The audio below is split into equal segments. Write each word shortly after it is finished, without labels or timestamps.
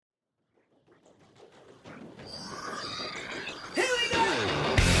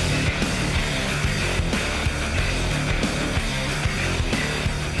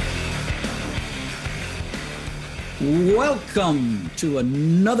Welcome to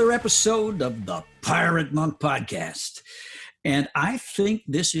another episode of the Pirate Monk Podcast. And I think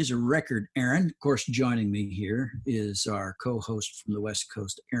this is a record, Aaron. Of course, joining me here is our co-host from the West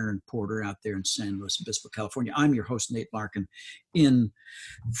Coast, Aaron Porter, out there in San Luis Obispo, California. I'm your host, Nate Larkin, in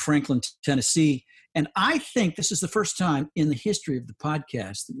Franklin, Tennessee. And I think this is the first time in the history of the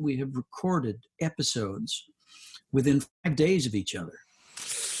podcast that we have recorded episodes within 5 days of each other.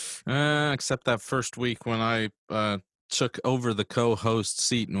 Except that first week when I took over the co-host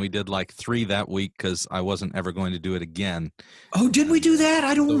seat, and we did like 3 that week because I wasn't ever going to do it again. Oh, did we do that?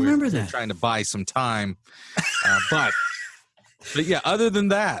 I don't remember that. We're trying to buy some time, but yeah. Other than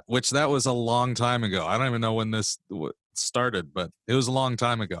that, which that was a long time ago. I don't even know when this started, but it was a long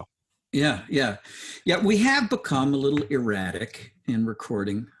time ago. Yeah. We have become a little erratic in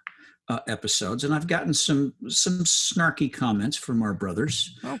recording episodes, and I've gotten some snarky comments from our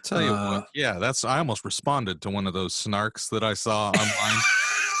brothers. I'll tell you what. Yeah, I almost responded to one of those snarks that I saw online.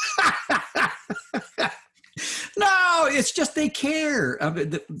 No, it's just they care.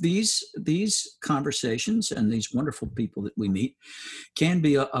 These conversations and these wonderful people that we meet can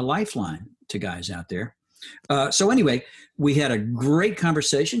be a lifeline to guys out there. So anyway, we had a great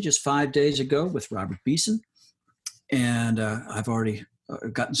conversation just 5 days ago with Robert Beeson, and I've already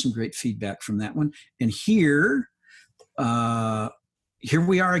gotten some great feedback from that one. And here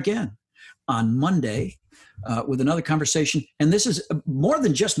we are again on Monday with another conversation. And this is more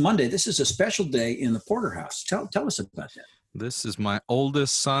than just Monday. This is a special day in the Porterhouse. Tell us about that. This is my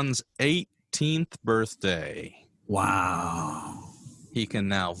oldest son's 18th birthday. Wow. He can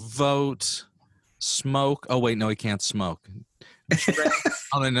now vote, smoke. Oh, wait, no, he can't smoke.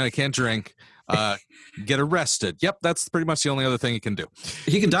 Oh, no, he can't drink. Get arrested. Yep, that's pretty much the only other thing he can do.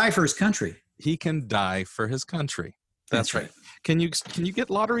 He can die for his country. He can die for his country. That's right. Can you get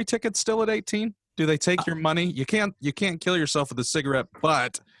lottery tickets still at 18? Do they take your money? You can't kill yourself with a cigarette,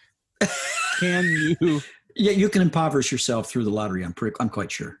 but can you? Yeah, you can impoverish yourself through the lottery. I'm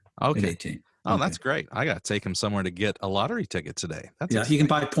quite sure. Okay. At 18. Oh, okay. That's great. I got to take him somewhere to get a lottery ticket today. He can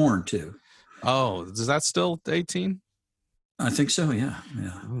buy porn too. Oh, is that still 18? I think so. Yeah.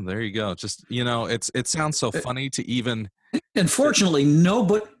 Oh, there you go. Just, it sounds so funny to even. Unfortunately,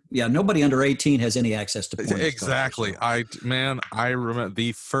 nobody under 18 has any access to porn. Exactly. I remember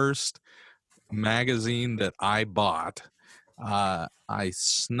the first magazine that I bought. I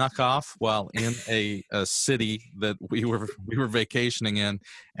snuck off while in a city that we were vacationing in,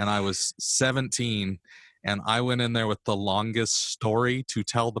 and I was 17. And I went in there with the longest story to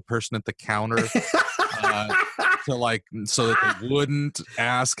tell the person at the counter so that they wouldn't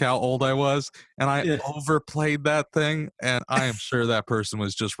ask how old I was. And I overplayed that thing. And I am sure that person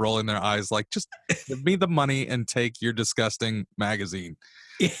was just rolling their eyes like, just give me the money and take your disgusting magazine.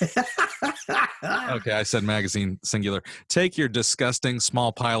 Okay, I said magazine singular. Take your disgusting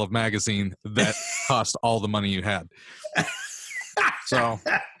small pile of magazine that cost all the money you had. So,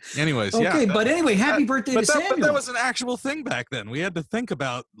 anyways, okay, but anyway, happy birthday to Samuel. But that was an actual thing back then. We had to think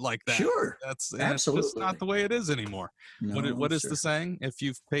about like that. Sure, absolutely. It's not the way it is anymore. No, what is the saying? If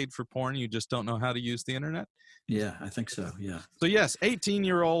you've paid for porn, you just don't know how to use the internet. Yeah, I think so. Yeah. So yes,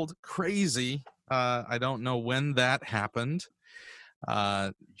 18-year-old, crazy. I don't know when that happened.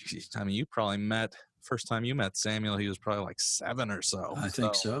 You probably first time you met Samuel, he was probably like 7 or so. I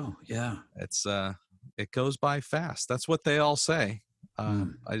think so. Yeah. It's it goes by fast. That's what they all say.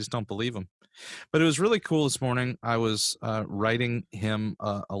 I just don't believe them. But it was really cool this morning. I was writing him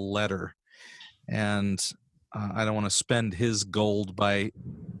a letter, and I don't want to spend his gold by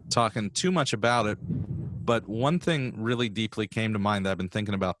talking too much about it. But one thing really deeply came to mind that I've been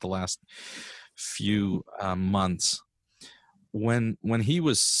thinking about the last few months. When he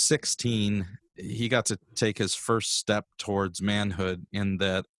was 16, he got to take his first step towards manhood in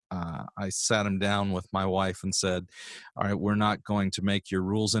that I sat him down with my wife and said, all right, we're not going to make your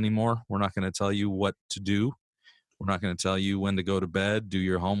rules anymore. We're not going to tell you what to do. We're not going to tell you when to go to bed, do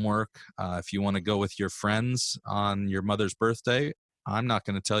your homework. If you want to go with your friends on your mother's birthday, I'm not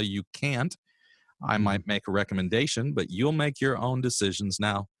going to tell you can't. I might make a recommendation, but you'll make your own decisions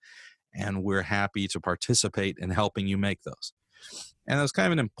now. And we're happy to participate in helping you make those. And it was kind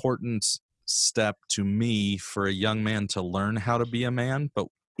of an important step to me for a young man to learn how to be a man, but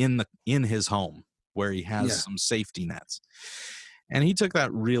in his home where he has some safety nets. And he took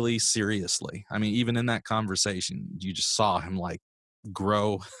that really seriously. I mean, even in that conversation, you just saw him like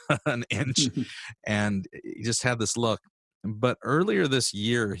grow an inch and he just had this look. But earlier this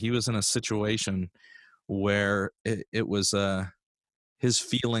year, he was in a situation where it was his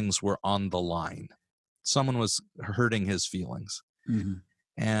feelings were on the line. Someone was hurting his feelings. Mm-hmm.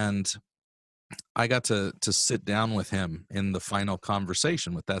 And I got to sit down with him in the final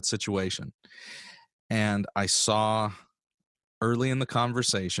conversation with that situation. And I saw early in the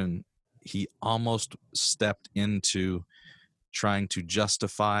conversation, he almost stepped into trying to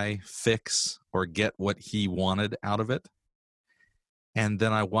justify, fix, or get what he wanted out of it. And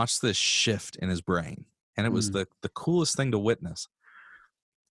then I watched this shift in his brain. And it was the coolest thing to witness.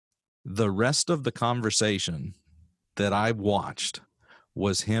 The rest of the conversation that I watched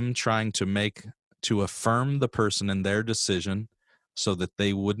was him trying to affirm the person in their decision so that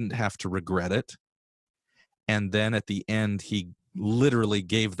they wouldn't have to regret it. And then at the end, he literally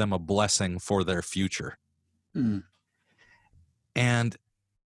gave them a blessing for their future. Mm. And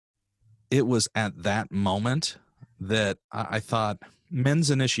it was at that moment that I thought men's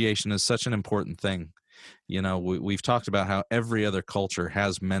initiation is such an important thing. You know, we've talked about how every other culture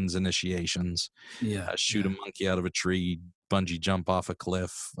has men's initiations. Shoot a monkey out of a tree, bungee jump off a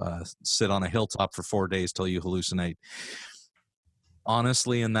cliff, sit on a hilltop for 4 days till you hallucinate.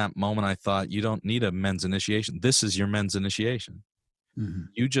 Honestly, in that moment, I thought, you don't need a men's initiation. This is your men's initiation. Mm-hmm.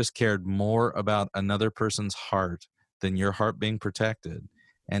 You just cared more about another person's heart than your heart being protected.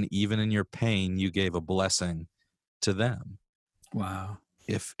 And even in your pain, you gave a blessing to them. Wow.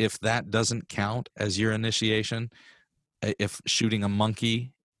 If that doesn't count as your initiation, if shooting a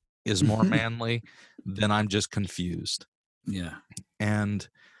monkey is more manly, then I'm just confused. Yeah. And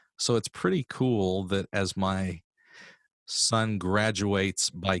so it's pretty cool that as my son graduates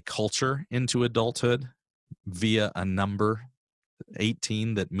by culture into adulthood via a number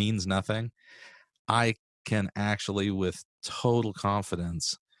 18 that means nothing, I can actually with total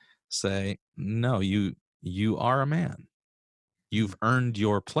confidence say, no, you are a man. You've earned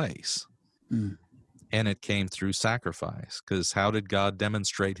your place. Mm. And it came through sacrifice. Because how did God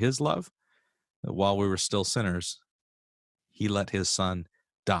demonstrate his love? While we were still sinners, he let his son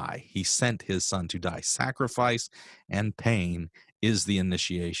die. He sent his son to die. Sacrifice and pain is the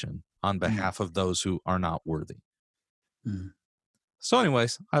initiation on behalf of those who are not worthy. Mm. So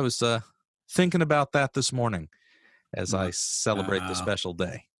anyways, I was thinking about that this morning as I celebrate the special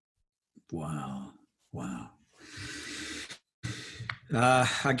day. Wow.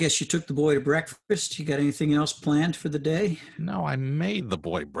 I guess you took the boy to breakfast. You got anything else planned for the day? No, I made the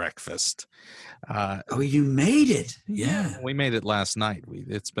boy breakfast. You made it. Yeah. We made it last night.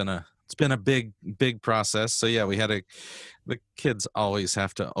 It's been a big process. So yeah, the kids always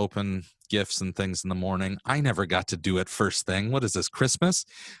have to open gifts and things in the morning. I never got to do it first thing. What is this, Christmas?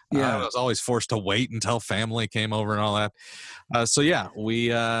 Yeah. I was always forced to wait until family came over and all that. So yeah, we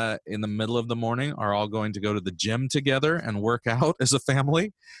in the middle of the morning are all going to go to the gym together and work out as a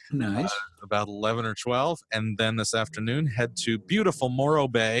family. Nice. About 11 or 12. And then this afternoon, head to beautiful Morro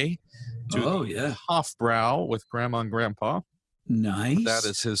Bay to Hofbrau with Grandma and Grandpa. Nice. That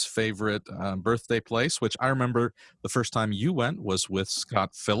is his favorite birthday place, which I remember the first time you went was with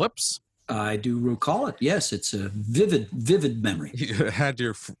Scott Phillips. I do recall it. Yes, it's a vivid memory. You had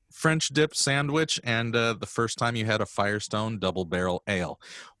your French dip sandwich and the first time you had a Firestone double barrel ale.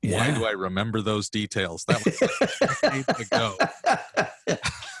 Yeah. Why do I remember those details? That was like 8 ago.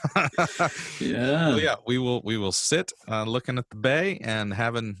 Yeah. Well, yeah, we will sit looking at the bay and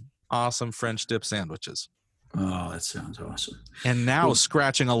having awesome French dip sandwiches. Oh, that sounds awesome. And now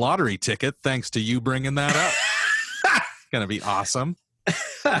scratching a lottery ticket thanks to you bringing that up. It's going to be awesome.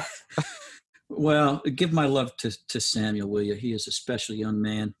 Well, give my love to Samuel, will you? He is a special young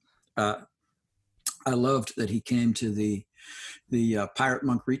man. I loved that he came to the Pirate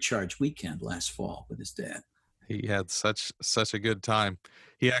Monk Recharge weekend last fall with his dad. He had such a good time.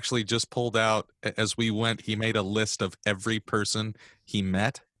 He actually just pulled out, as we went, he made a list of every person he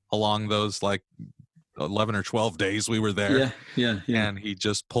met along those like 11 or 12 days we were there. Yeah. And he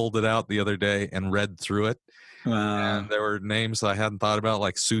just pulled it out the other day and read through it. And there were names I hadn't thought about,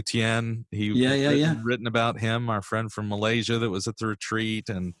 like Su Tien. He written about him, our friend from Malaysia that was at the retreat,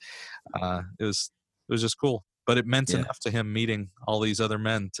 and it was just cool. But it meant enough to him meeting all these other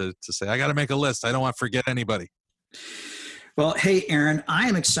men to say, I got to make a list. I don't want to forget anybody. Well, hey, Aaron, I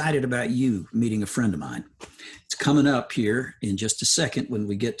am excited about you meeting a friend of mine. It's coming up here in just a second when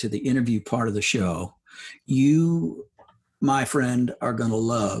we get to the interview part of the show. You, my friend, are going to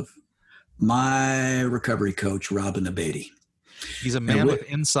love my recovery coach, Robin Abedi. He's a man with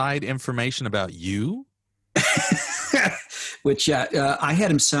inside information about you? Which I had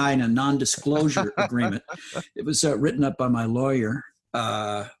him sign a non-disclosure agreement. It was written up by my lawyer,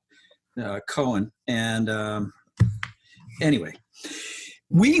 Cohen. And anyway,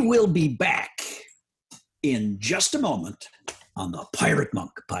 we will be back in just a moment on the Pirate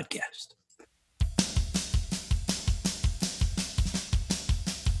Monk podcast.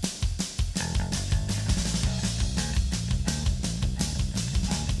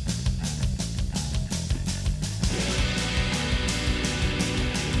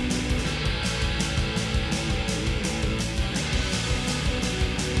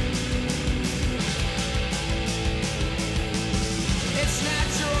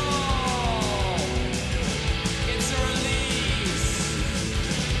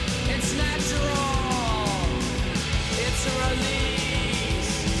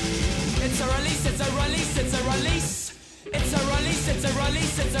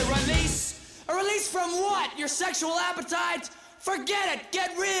 It's a release. A release from what? Your sexual appetite? Forget it.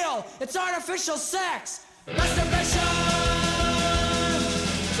 Get real. It's artificial sex. Masturbation.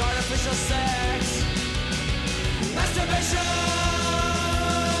 It's artificial sex. Masturbation.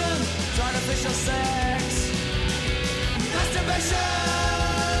 It's artificial sex. Masturbation.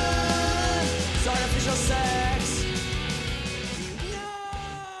 It's artificial sex.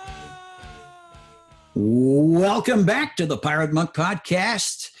 Welcome back to the Pirate Monk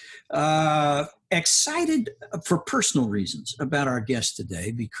Podcast. Excited for personal reasons about our guest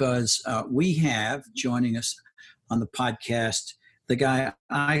today because we have joining us on the podcast the guy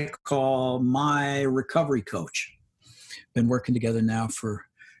I call my recovery coach. Been working together now for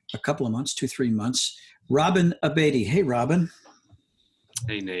a couple of months, 2-3 months. Robin Abedi. Hey, Robin.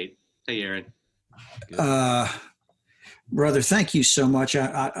 Hey, Nate. Hey, Aaron. Brother, thank you so much.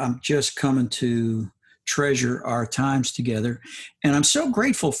 I'm just coming to treasure our times together. And I'm so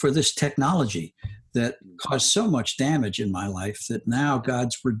grateful for this technology that caused so much damage in my life that now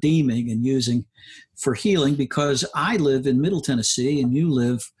God's redeeming and using for healing, because I live in Middle Tennessee and you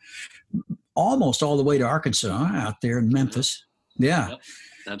live almost all the way to Arkansas out there in Memphis. Yeah. Yep,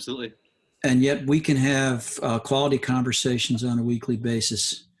 absolutely. And yet we can have quality conversations on a weekly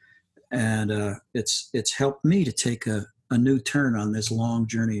basis. And it's helped me to take a new turn on this long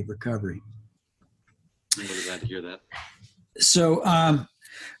journey of recovery. I'm really glad to hear that. So,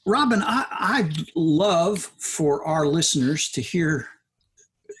 Robin, I'd love for our listeners to hear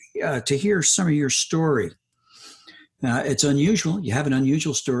some of your story. It's unusual. You have an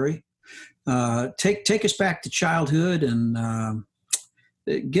unusual story. Take us back to childhood and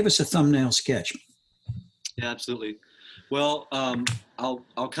give us a thumbnail sketch. Yeah, absolutely. Well,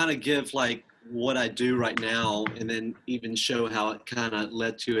 I'll kind of give like what I do right now, and then even show how it kind of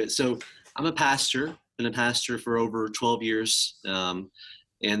led to it. So, I'm a pastor. Been a pastor for over 12 years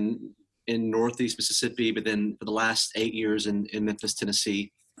in Northeast Mississippi, but then for the last 8 years in Memphis,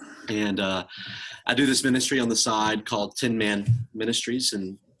 Tennessee. And I do this ministry on the side called 10 Man Ministries,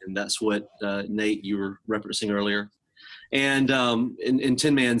 and that's what, Nate, you were referencing earlier. And in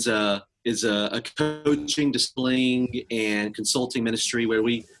 10 Man's is a coaching, discipling, and consulting ministry where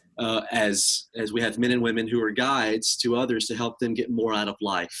we, as we have men and women who are guides to others to help them get more out of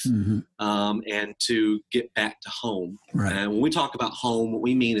life, and to get back to home. Right. And when we talk about home, what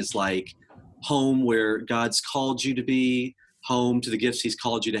we mean is like home where God's called you to be, home to the gifts He's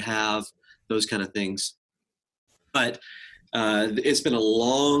called you to have, those kind of things. But it's been a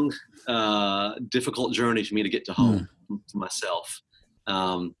long, difficult journey for me to get to home for myself.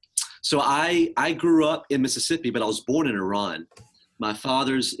 So I grew up in Mississippi, but I was born in Iran. My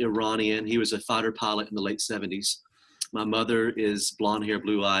father's Iranian. He was a fighter pilot in the late 70s. My mother is blonde hair,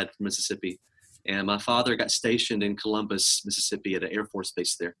 blue eyed from Mississippi. And my father got stationed in Columbus, Mississippi at an Air Force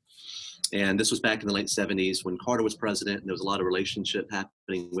base there. And this was back in the late 70s when Carter was president, and there was a lot of relationship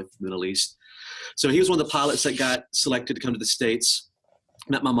happening with the Middle East. So he was one of the pilots that got selected to come to the States.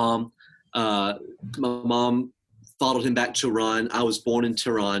 Met my mom. My mom followed him back to Iran. I was born in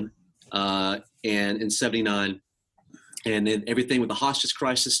Tehran, and in 79. And then everything with the hostage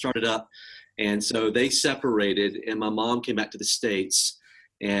crisis started up. And so they separated, and my mom came back to the States.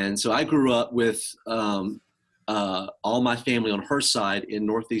 And so I grew up with all my family on her side in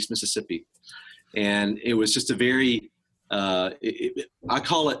Northeast Mississippi. And it was just a very, I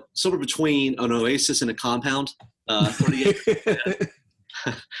call it somewhere between an oasis and a compound, 38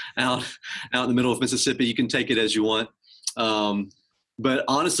 out in the middle of Mississippi. You can take it as you want. But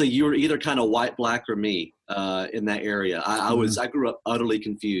honestly, you were either kind of white, black, or me in that area. I grew up utterly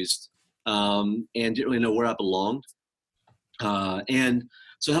confused and didn't really know where I belonged. And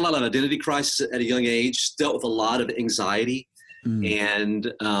so I had a lot of identity crisis at a young age, dealt with a lot of anxiety, and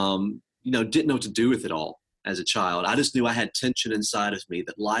didn't know what to do with it all as a child. I just knew I had tension inside of me,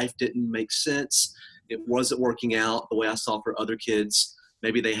 that life didn't make sense. It wasn't working out the way I saw for other kids.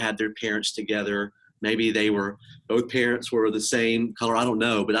 Maybe they had their parents together. Maybe both parents were the same color. I don't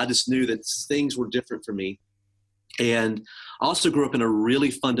know, but I just knew that things were different for me. And I also grew up in a really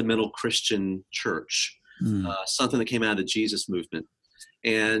fundamental Christian church, something that came out of the Jesus movement.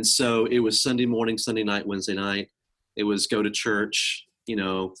 And so it was Sunday morning, Sunday night, Wednesday night. It was go to church,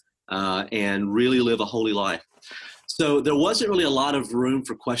 and really live a holy life. So there wasn't really a lot of room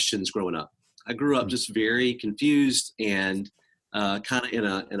for questions growing up. I grew up just very confused and kind of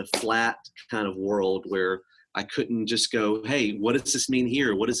in a flat kind of world where I couldn't just go, hey, what does this mean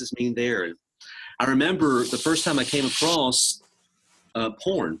here? What does this mean there? And I remember the first time I came across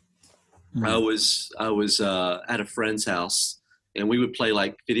porn. I was at a friend's house, and we would play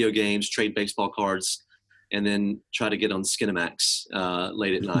like video games, trade baseball cards. and then try to get on Skinamax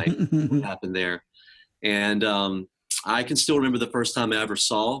late at night. What happened there? And I can still remember the first time I ever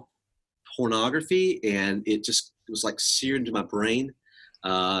saw pornography, and it was like seared into my brain.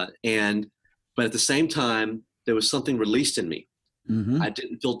 But at the same time, there was something released in me. I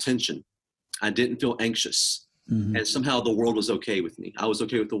didn't feel tension. I didn't feel anxious. And somehow the world was okay with me. I was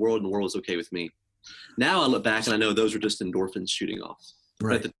okay with the world, and the world was okay with me. Now I look back and I know those were just endorphins shooting off.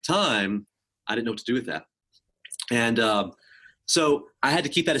 Right. But at the time, I didn't know what to do with that. And so I had to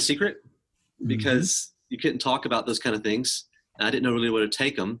keep that a secret because you couldn't talk about those kind of things. And I didn't know really where to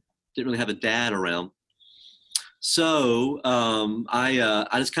take them. Didn't really have a dad around. So I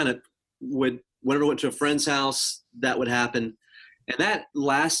just kind of whenever I went to a friend's house, that would happen. And that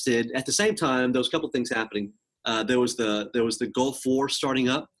lasted. At the same time, there was a couple of things happening. There was the Gulf War starting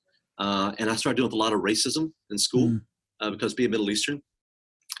up, and I started dealing with a lot of racism in school because being Middle Eastern.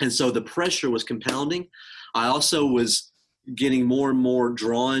 And so the pressure was compounding. I also was getting more and more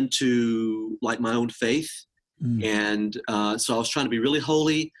drawn to like my own faith. And so I was trying to be really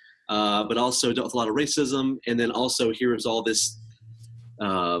holy, but also dealt with a lot of racism. And then also here was all this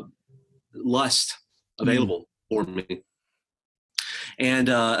lust available for me. And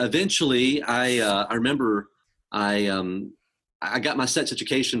eventually I remember I got my sex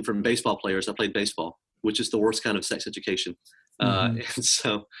education from baseball players. I played baseball, which is the worst kind of sex education. And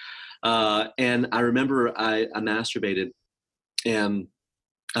so, and I remember I masturbated, and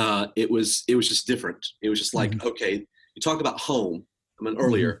it was just different. It was just like, okay, you talk about home. I mean,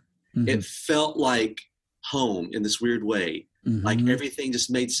 earlier, it felt like home in this weird way. Like everything just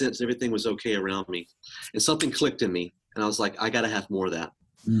made sense. Everything was okay around me, and something clicked in me. And I was like, I got to have more of that.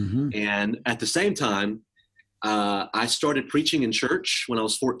 And at the same time, I started preaching in church when I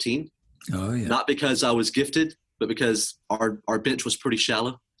was 14. Oh, yeah. Not because I was gifted, but because our bench was pretty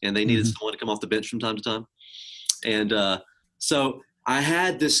shallow and they needed someone to come off the bench from time to time. And so I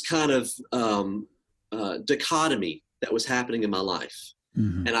had this kind of dichotomy that was happening in my life.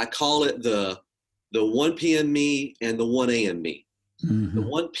 And I call it the 1 p.m. me and the 1 a.m. me. The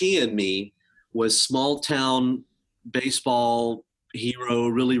 1 p.m. me was small town baseball hero,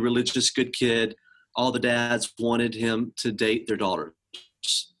 really religious, good kid. All the dads wanted him to date their daughters.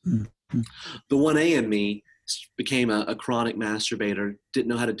 The 1 a.m. me became a chronic masturbator, didn't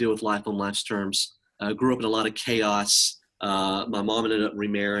know how to deal with life on life's terms, grew up in a lot of chaos. My mom ended up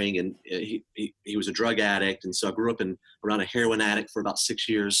remarrying, and he was a drug addict. And so I grew up around a heroin addict for about 6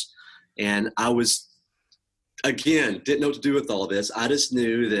 years. And I was, again, didn't know what to do with all this. I just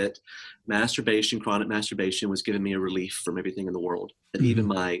knew that masturbation, chronic masturbation, was giving me a relief from everything in the world that even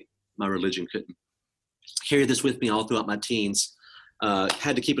my religion couldn't. Carried this with me all throughout my teens.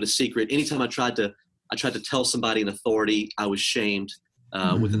 Had to keep it a secret. Anytime I tried to tell somebody in authority, I was shamed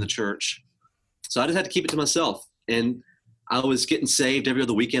within the church. So I just had to keep it to myself. And I was getting saved every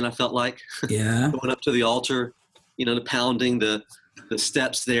other weekend, I felt like. Yeah. Going up to the altar, pounding the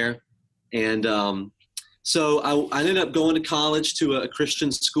steps there. And so I ended up going to college to a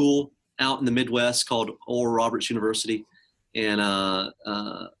Christian school out in the Midwest called Oral Roberts University, and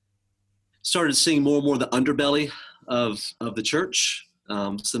started seeing more and more the underbelly of the church,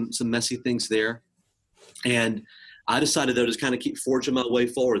 some messy things there. And I decided, though, to kind of keep forging my way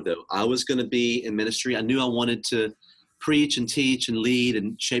forward, though. I was going to be in ministry. I knew I wanted to preach and teach and lead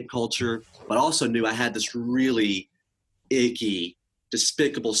and shape culture, but also knew I had this really icky,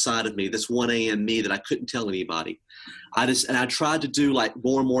 despicable side of me, this 1 a.m. me that I couldn't tell anybody. And I tried to do like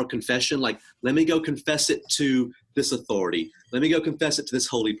more and more confession, like, let me go confess it to this authority. Let me go confess it to this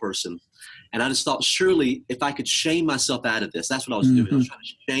holy person. And I just thought, surely if I could shame myself out of this, that's what I was doing. I was trying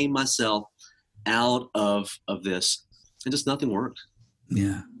to shame myself out of this, and just nothing worked.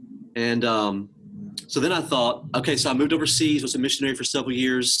 Yeah. And so then I thought, okay, so I moved overseas, was a missionary for several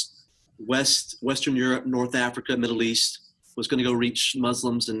years, Western Europe, North Africa, Middle East, was going to go reach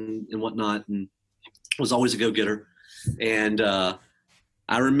Muslims and whatnot, and was always a go-getter. And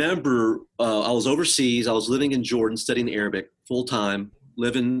I remember I was overseas. I was living in Jordan, studying Arabic full-time,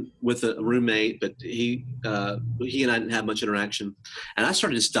 living with a roommate, but he and I didn't have much interaction. And I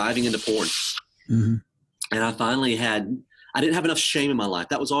started just diving into porn. And I finally I didn't have enough shame in my life.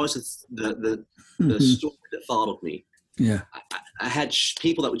 That was always the story that followed me. Yeah, I had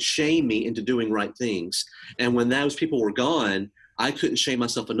people that would shame me into doing right things. And when those people were gone, I couldn't shame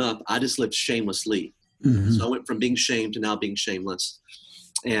myself enough. I just lived shamelessly. So I went from being shamed to now being shameless.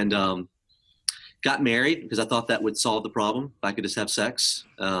 And got married because I thought that would solve the problem if I could just have sex.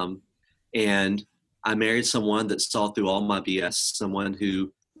 And I married someone that saw through all my BS, someone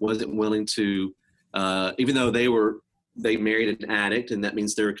who wasn't willing to, even though they married an addict, and that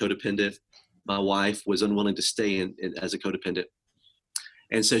means they're a codependent, my wife was unwilling to stay in as a codependent.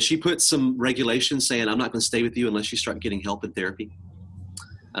 And so she put some regulations saying, I'm not going to stay with you unless you start getting help in therapy.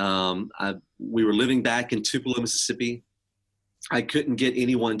 We were living back in Tupelo, Mississippi. I couldn't get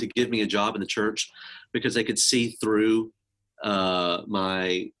anyone to give me a job in the church because they could see through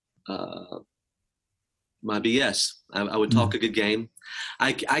my BS. I would talk a good game.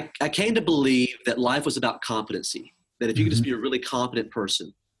 I came to believe that life was about competency, that if you could just be a really competent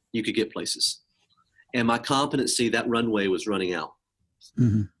person, you could get places. And my competency, that runway was running out.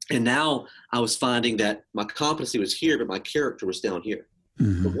 Mm-hmm. And now I was finding that my competency was here, but my character was down here.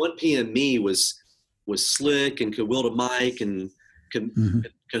 Mm-hmm. The 1 p.m. me was slick and could wield a mic and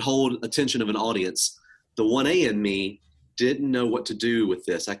could hold attention of an audience. The 1 a.m. me didn't know what to do with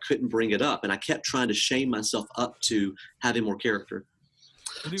this. I couldn't bring it up. And I kept trying to shame myself up to having more character.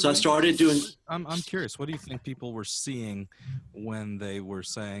 So I started doing. I'm curious. What do you think people were seeing when they were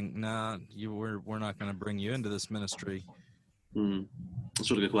saying, "Nah, we're not going to bring you into this ministry"?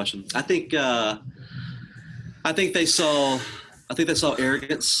 That's a really good question. I think they saw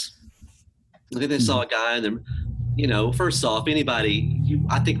arrogance. I think they saw a guy, and first off, anybody.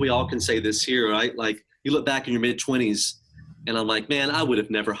 I think we all can say this here, right? Like you look back in your mid-20s. And I'm like, man, I would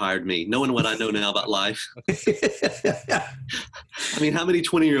have never hired me, knowing what I know now about life. I mean, how many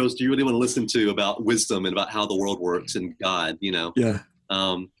 20-year-olds do you really want to listen to about wisdom and about how the world works and God, Yeah.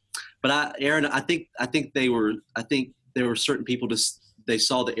 But Aaron, I think there were certain people they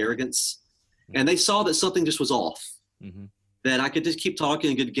saw the arrogance, and they saw that something just was off. Mm-hmm. That I could just keep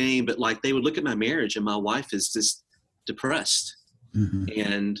talking a good game, but like they would look at my marriage, and my wife is just depressed,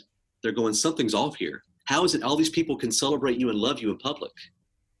 and they're going, something's off here. How is it all these people can celebrate you and love you in public,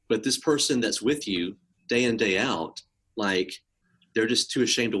 but this person that's with you day in, day out, like they're just too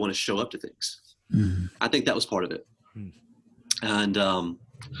ashamed to want to show up to things. Mm-hmm. I think that was part of it. Mm-hmm. And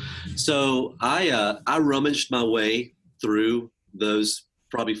so I rummaged my way through those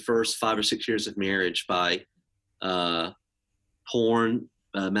probably first 5 or 6 years of marriage by porn,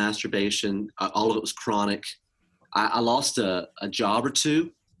 masturbation. All of it was chronic. I lost a job or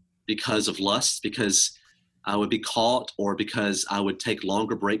two because of lust, because I would be caught, or because I would take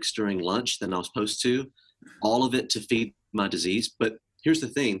longer breaks during lunch than I was supposed to, all of it to feed my disease. But here's the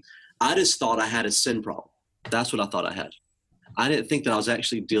thing. I just thought I had a sin problem. That's what I thought I had. I didn't think that I was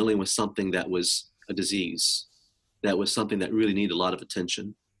actually dealing with something that was a disease, that was something that really needed a lot of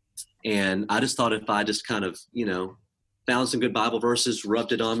attention. And I just thought if I just kind of, found some good Bible verses,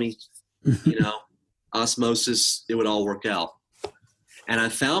 rubbed it on me, osmosis, it would all work out. And I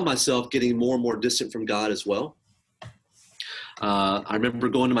found myself getting more and more distant from God as well. I remember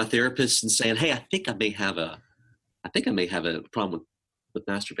going to my therapist and saying, hey, I think I may have a problem with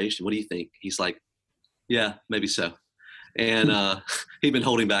masturbation. What do you think? He's like, yeah, maybe so. And he'd been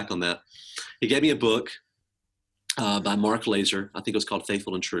holding back on that. He gave me a book by Mark Laser. I think it was called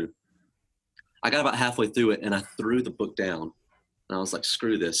Faithful and True. I got about halfway through it and I threw the book down. And I was like,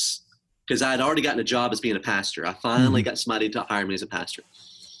 screw this. Because I had already gotten a job as being a pastor. I finally got somebody to hire me as a pastor.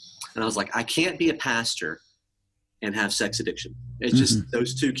 And I was like, I can't be a pastor and have sex addiction. It's just,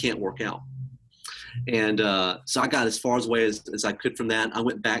 those two can't work out. And so I got as far away as I could from that. I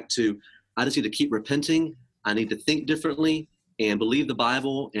went back to, I just need to keep repenting. I need to think differently and believe the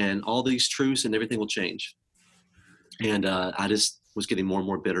Bible and all these truths, and everything will change. And I just was getting more and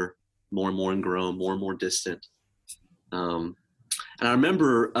more bitter, more and more ingrown, more and more distant. And I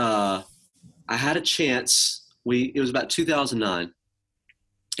remember I had a chance. It was about 2009,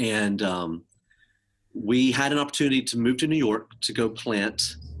 and we had an opportunity to move to New York to go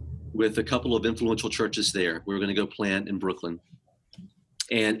plant with a couple of influential churches there. We were going to go plant in Brooklyn,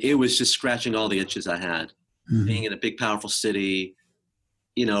 and it was just scratching all the itches I had. Being in a big, powerful city,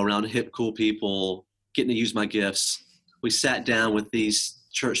 around hip, cool people, getting to use my gifts. We sat down with these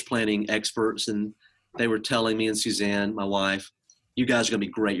church planting experts, and they were telling me and Suzanne, my wife, you guys are going to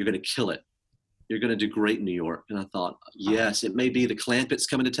be great. You're going to kill it. You're going to do great in New York. And I thought, yes, it may be the Clampetts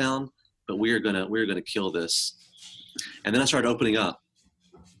coming to town, but we're going to kill this. And then I started opening up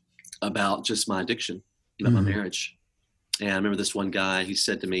about just my addiction, about my marriage. And I remember this one guy, he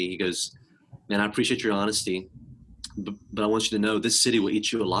said to me, he goes, man, I appreciate your honesty, but I want you to know this city will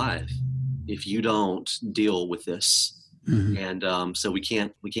eat you alive if you don't deal with this. And so we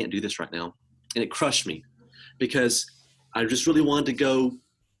can't do this right now. And it crushed me because I just really wanted to go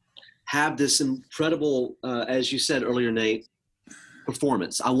have this incredible, as you said earlier, Nate,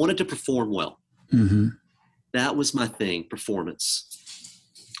 performance. I wanted to perform well. That was my thing,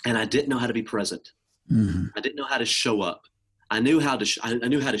 performance. And I didn't know how to be present. I didn't know how to show up. I knew how to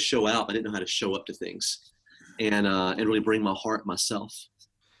show out. I didn't know how to show up to things, and really bring my heart, myself.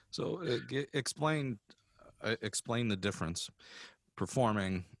 So explain the difference,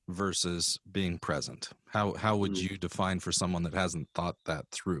 performing versus being present. How would you define for someone that hasn't thought that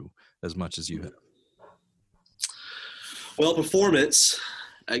through as much as you have? Well, performance,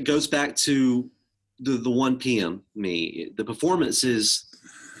 it goes back to the 1 p.m. me. The performance is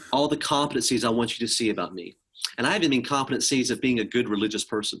all the competencies I want you to see about me. And I even mean competencies of being a good religious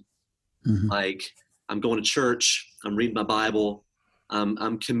person. Mm-hmm. Like, I'm going to church, I'm reading my Bible,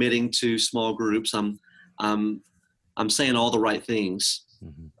 I'm committing to small groups, I'm saying all the right things,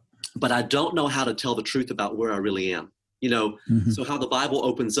 but I don't know how to tell the truth about where I really am. So how the Bible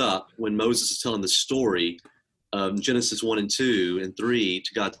opens up when Moses is telling the story of Genesis 1 and 2 and 3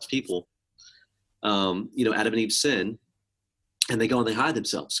 to God's people, Adam and Eve sin, and they go and they hide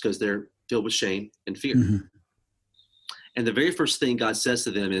themselves because they're filled with shame and fear. Mm-hmm. And the very first thing God says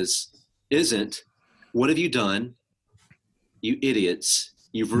to them isn't, what have you done, you idiots?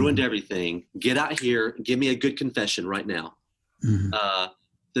 You've ruined everything. Get out here. Give me a good confession right now. Mm-hmm.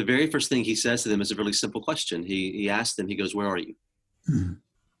 The very first thing he says to them is a really simple question. He asks them, he goes, where are you? Mm-hmm.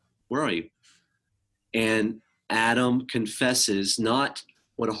 Where are you? And Adam confesses not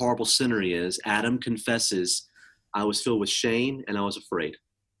what a horrible sinner he is. Adam confesses, I was filled with shame and I was afraid.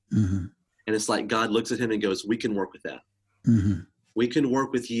 Mm-hmm. And it's like God looks at him and goes, we can work with that. Mm-hmm. We can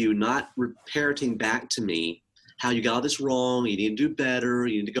work with you, not parroting back to me how you got all this wrong, you need to do better,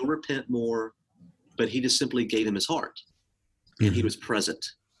 you need to go repent more. But he just simply gave him his heart, and he was present.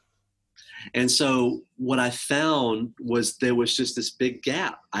 And so what I found was there was just this big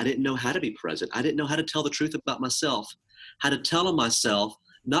gap. I didn't know how to be present. I didn't know how to tell the truth about myself, how to tell on myself,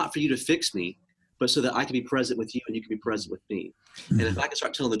 not for you to fix me, but so that I can be present with you and you can be present with me. And if I can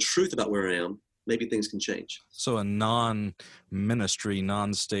start telling the truth about where I am, maybe things can change. So a non-ministry,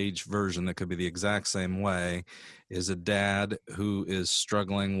 non-stage version that could be the exact same way is a dad who is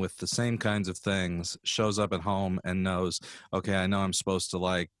struggling with the same kinds of things, shows up at home and knows, okay, I know I'm supposed to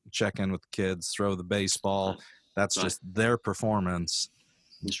like check in with kids, throw the baseball. That's just their performance.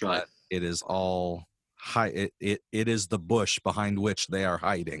 That's right. It is all it is the bush behind which they are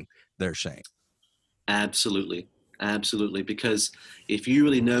hiding their shame. Absolutely. Absolutely. Because if you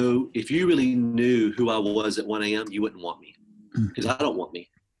really knew who I was at 1 a.m., you wouldn't want me, because I don't want me.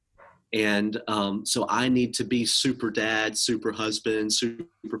 And so I need to be super dad, super husband,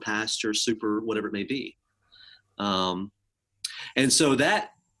 super pastor, super whatever it may be. And so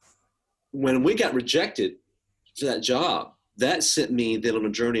that when we got rejected for that job, that sent me then on a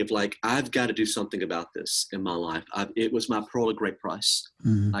journey of like, I've got to do something about this in my life. It was my pearl of great price.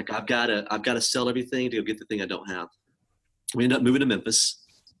 Mm-hmm. Like I've got to sell everything to go get the thing I don't have. We ended up moving to Memphis.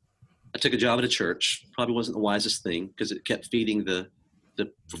 I took a job at a church. Probably wasn't the wisest thing because it kept feeding the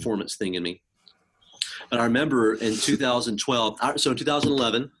performance thing in me. But I remember in 2012, so in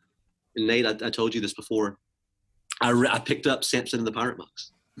 2011, and Nate, I told you this before, I picked up Samson and the Pirate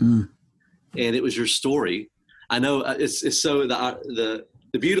Monks. And it was your story. I know it's so the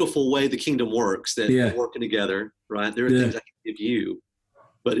beautiful way the kingdom works, that we're working together, right? There are things I can give you,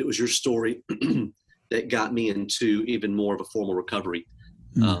 but it was your story that got me into even more of a formal recovery.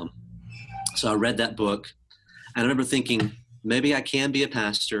 So I read that book, and I remember thinking, maybe I can be a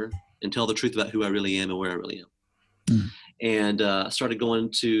pastor and tell the truth about who I really am and where I really am. And I started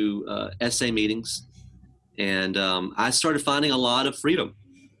going to SA meetings, and I started finding a lot of freedom.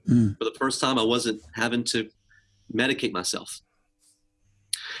 For the first time, I wasn't having to medicate myself.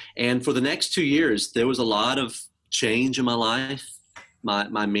 And for the next 2 years, there was a lot of change in my life.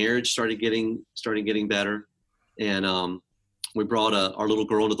 My marriage started getting better, and we brought our little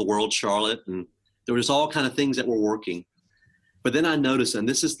girl into the world, Charlotte, and there was all kind of things that were working. But then I noticed, and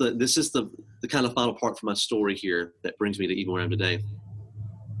this is the kind of final part for my story here that brings me to even where I am today.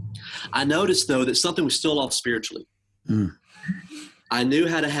 I noticed though that something was still off spiritually. I knew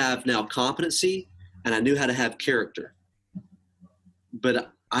how to have now competency, and I knew how to have character,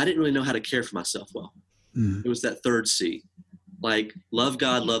 but I didn't really know how to care for myself well. It was that third C, like love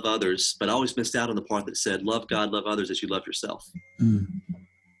God, love others, but I always missed out on the part that said, love God, love others as you love yourself. And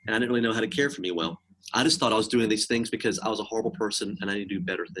I didn't really know how to care for me well. I just thought I was doing these things because I was a horrible person and I need to do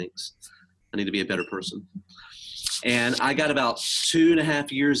better things. I need to be a better person. And I got about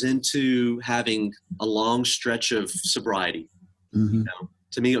 2.5 years into having a long stretch of sobriety. You know,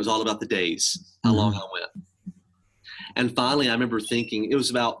 to me, it was all about the days, how long I went. And finally, I remember thinking it was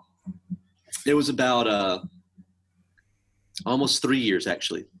about almost 3 years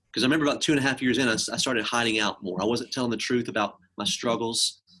actually, because I remember about 2.5 years in, I started hiding out more. I wasn't telling the truth about my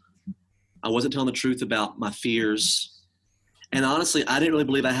struggles. I wasn't telling the truth about my fears. And honestly, I didn't really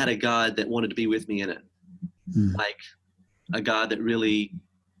believe I had a God that wanted to be with me in it. Like a God that really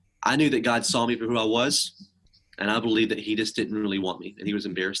I knew that God saw me for who I was, and I believed that he just didn't really want me, and he was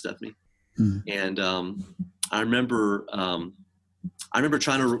embarrassed of me. And I remember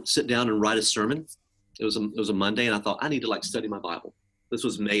trying to sit down and write a sermon. It was a Monday, and I thought, I need to study my Bible. This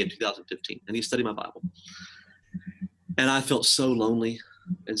was May of 2015. I need to study my Bible. And I felt so lonely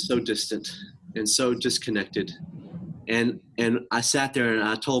and so distant and so disconnected. And I sat there and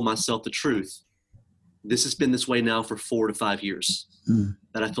I told myself the truth. This has been this way now for 4 to 5 years,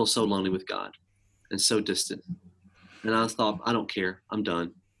 that I feel so lonely with God and so distant. And I thought, I don't care. I'm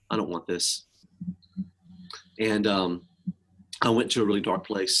done. I don't want this. And I went to a really dark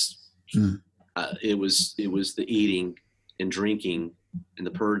place. It was the eating and drinking and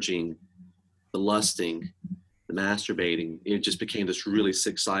the purging, the lusting, the masturbating. It just became this really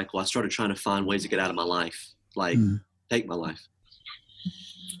sick cycle. I started trying to find ways to get out of my life, take my life.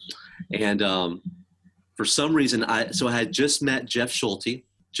 And for some reason, I had just met Jeff Schulte.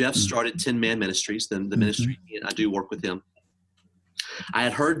 Jeff started 10 Man Ministries, the ministry, and I do work with him. I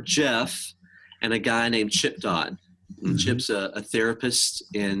had heard Jeff and a guy named Chip Dodd. And Chip's a therapist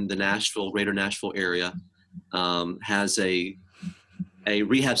in the greater Nashville area, has a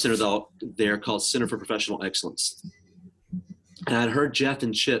rehab center there called Center for Professional Excellence. And I'd heard Jeff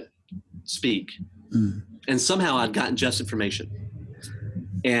and Chip speak, and somehow I'd gotten Jeff's information.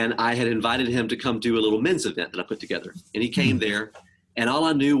 And I had invited him to come do a little men's event that I put together. And he came there, and all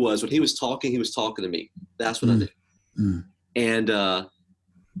I knew was when he was talking to me. That's what I knew. And I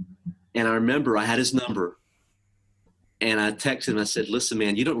remember I had his number. And I texted him, I said, listen,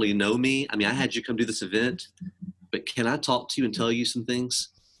 man, you don't really know me. I mean, I had you come do this event, but can I talk to you and tell you some things?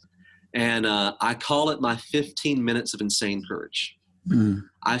 And I call it my 15 minutes of insane courage.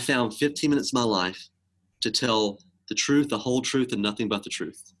 I found 15 minutes of my life to tell the truth, the whole truth, and nothing but the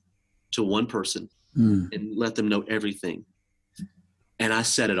truth to one person and let them know everything. And I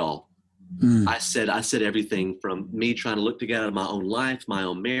said it all. I said everything from me trying to look to get out of my own life, my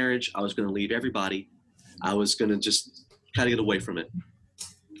own marriage. I was going to leave everybody. I was going to just kind of get away from it.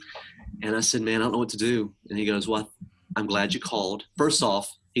 And I said, man, I don't know what to do. And he goes, well, I'm glad you called. First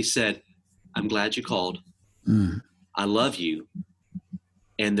off, he said, I'm glad you called. I love you.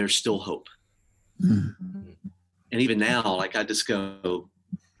 And there's still hope. And even now, I just go,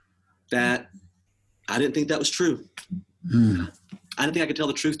 that I didn't think that was true. I didn't think I could tell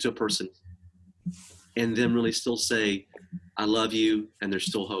the truth to a person and then really still say, I love you and there's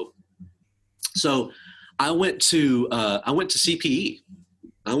still hope. So I went to CPE.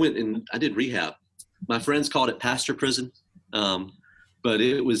 I went and I did rehab. My friends called it pastor prison, but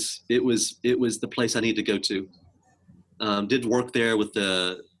it was the place I needed to go to. Did work there with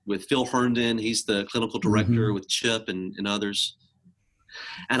Phil Herndon. He's the clinical director with Chip and others.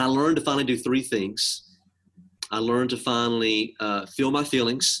 And I learned to finally do 3 things. I learned to finally feel my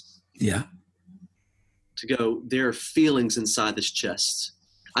feelings. Yeah. To go, there are feelings inside this chest.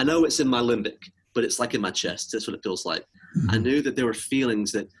 I know it's in my limbic, but it's like in my chest. That's what it feels like. I knew that there were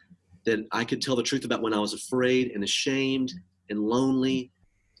feelings that I could tell the truth about when I was afraid and ashamed and lonely,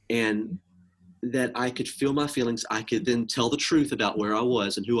 and that I could feel my feelings. I could then tell the truth about where I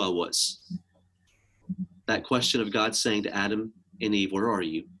was and who I was. That question of God saying to Adam and Eve, where are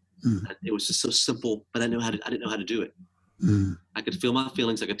you? It was just so simple, but I didn't know how to do it. I could feel my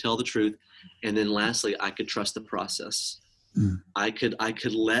feelings. I could tell the truth. And then lastly, I could trust the process. I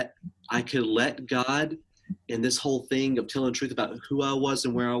could let God and this whole thing of telling the truth about who I was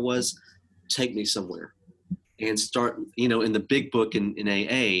and where I was take me somewhere and start, in the big book in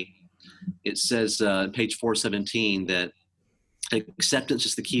AA, it says page 417 that acceptance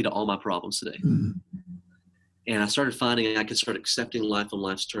is the key to all my problems today. And I started finding I could start accepting life on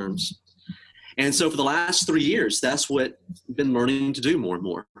life's terms. And so for the last 3 years, that's what I've been learning to do more and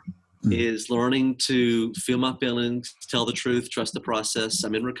more, is learning to feel my feelings, tell the truth, trust the process.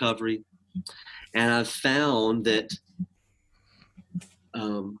 I'm in recovery. And I've found that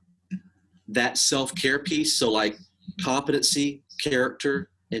that self-care piece, so like competency, character,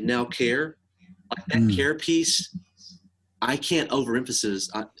 and now care, like that care piece, I can't emphasize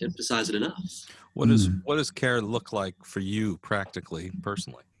it enough. What does care look like for you practically,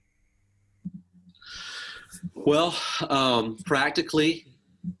 personally? Well, practically,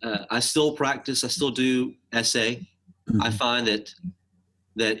 I still practice. I still do SA. I find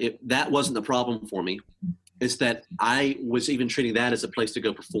that wasn't the problem for me. It's that I was even treating that as a place to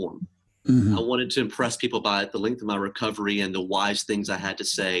go perform. I wanted to impress people by the length of my recovery and the wise things I had to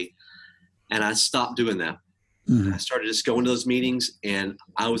say. And I stopped doing that. I started just going to those meetings, and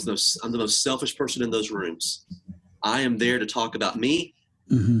I'm the most selfish person in those rooms. I am there to talk about me,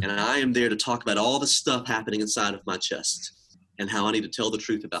 and I am there to talk about all the stuff happening inside of my chest. and how I need to tell the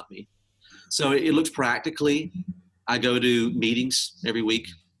truth about me. So it looks practically. I go to meetings every week.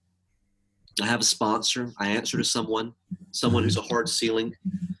 I have a sponsor. I answer to someone who's a hard ceiling.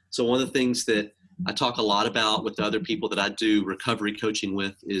 So one of the things that I talk a lot about with the other people that I do recovery coaching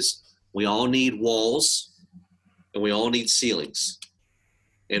with is we all need walls and we all need ceilings.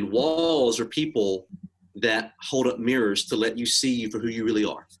 And walls are people that hold up mirrors to let you see you for who you really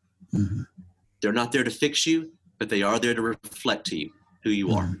are. Mm-hmm. They're not there to fix you, but they are there to reflect to you who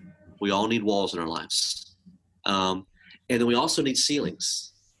you are. We all need walls in our lives. And then we also need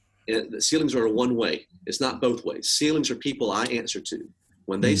ceilings. And the ceilings are one way. It's not both ways. Ceilings are people I answer to.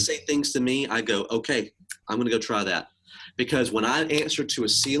 When they say things to me, I go, okay, I'm going to go try that. Because when I answer to a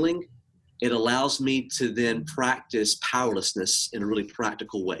ceiling, it allows me to then practice powerlessness in a really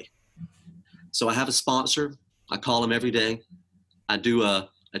practical way. So I have a sponsor. I call them every day. I do a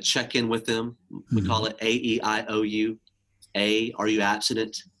check-in with them. We call it AEIOU. A, are you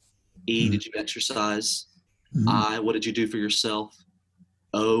abstinent? E, did you exercise? I, what did you do for yourself?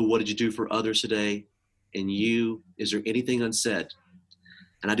 O, what did you do for others today? And U, is there anything unsaid?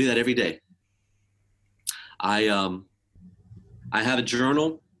 And I do that every day. I have a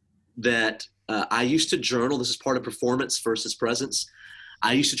journal that I used to journal. This is part of performance versus presence.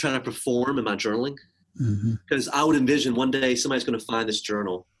 I used to try to perform in my journaling because I would envision one day somebody's going to find this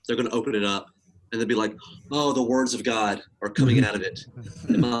journal. They're going to open it up and they'll be like, oh, the words of God are coming out of it.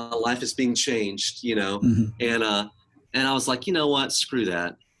 And my life is being changed, you know? And I was like, you know what? Screw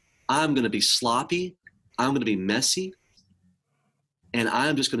that. I'm going to be sloppy. I'm going to be messy. And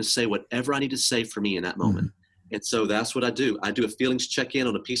I'm just going to say whatever I need to say for me in that moment. And so that's what I do. I do a feelings check-in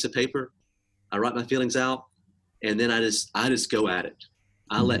on a piece of paper. I write my feelings out, and then I just go at it.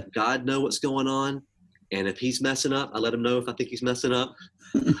 I let God know what's going on, and if he's messing up, I let him know if I think he's messing up.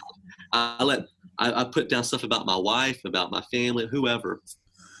 I put down stuff about my wife, about my family, whoever,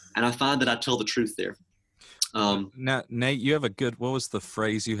 and I find that I tell the truth there. Now, Nate, you have what was the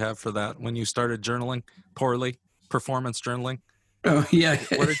phrase you have for that when you started journaling poorly? Performance journaling? Oh, yeah.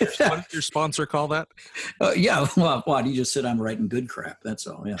 What did your sponsor call that? Yeah. Well, what? He just said I'm writing good crap. That's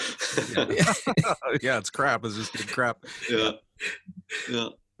all. Yeah. Yeah, it's crap. It's just good crap. Yeah. Yeah.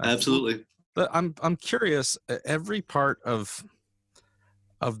 Absolutely. But I'm curious. Every part of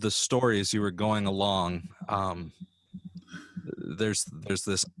the story as you were going along, there's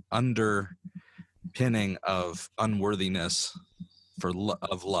this underpinning of unworthiness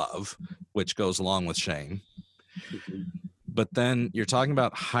of love, which goes along with shame. But then you're talking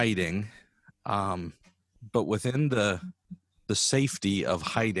about hiding, but within the safety of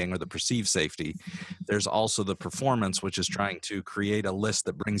hiding or the perceived safety, there's also the performance, which is trying to create a list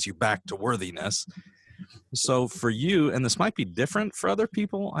that brings you back to worthiness. So for you, and this might be different for other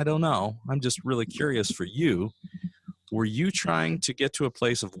people, I don't know. I'm just really curious for you. Were you trying to get to a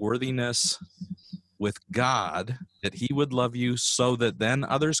place of worthiness with God, that he would love you so that then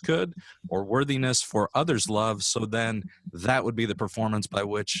others could, or worthiness for others' love so then that would be the performance by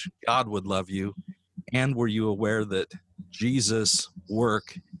which God would love you? And were you aware that Jesus'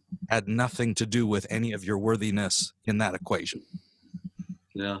 work had nothing to do with any of your worthiness in that equation?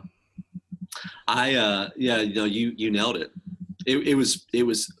 Yeah. You nailed it. It was,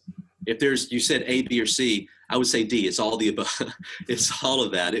 if you said A, B, or C, I would say D. It's all the above. It's all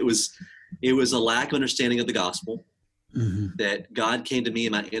of that. It was a lack of understanding of the gospel, that God came to me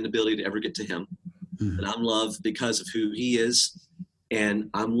in my inability to ever get to him. And I'm loved because of who he is. And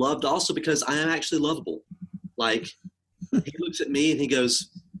I'm loved also because I am actually lovable. Like, he looks at me and he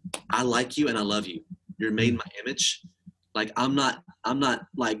goes, I like you and I love you. You're made in my image. Like, I'm not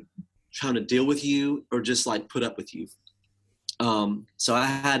like trying to deal with you or just like put up with you. So I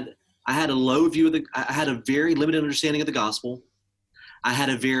had a low view I had a very limited understanding of the gospel. I had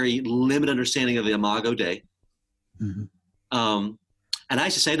a very limited understanding of the Imago Dei. And I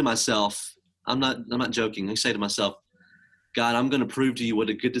used to say to myself, I'm not joking. I say to myself, God, I'm going to prove to you what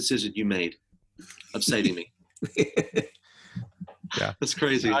a good decision you made of saving me. Yeah, that's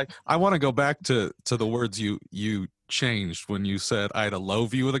crazy. I want to go back to the words you changed when you said I had a low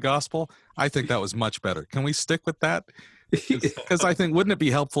view of the gospel. I think that was much better. Can we stick with that? Because I think, wouldn't it be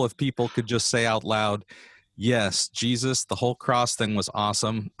helpful if people could just say out loud, yes, Jesus, the whole cross thing was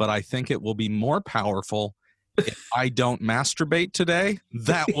awesome, but I think it will be more powerful if I don't masturbate today.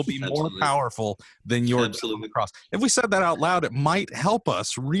 That will be more powerful than your cross. If we said that out loud, it might help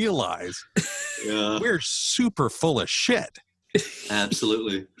us realize we're super full of shit.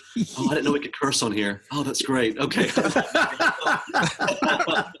 Absolutely. Oh, I didn't know we could curse on here. Oh, that's great. Okay.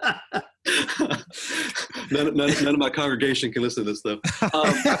 none of my congregation can listen to this stuff.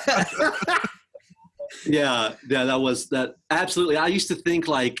 Yeah, that was that. Absolutely. I used to think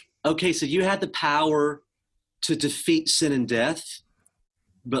like, okay, so you had the power to defeat sin and death,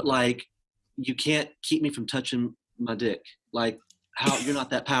 but like, you can't keep me from touching my dick. Like, how you're not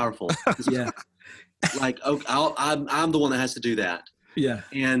that powerful. Yeah. Like, okay, I'm the one that has to do that. Yeah.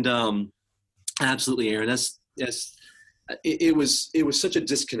 And absolutely, Aaron. It was such a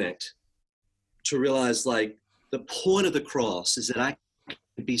disconnect to realize like the point of the cross is that I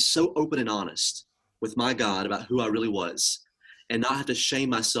could be so open and honest with my God about who I really was, and not have to shame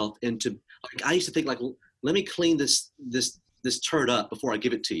myself into. Like, I used to think like, let me clean this turd up before I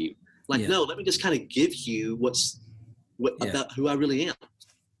give it to you. Like, no, let me just kind of give you what about who I really am.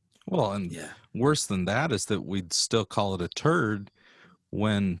 Well, and worse than that is that we'd still call it a turd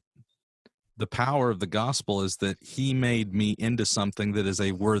when the power of the gospel is that he made me into something that is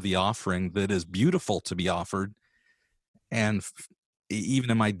a worthy offering, that is beautiful to be offered. And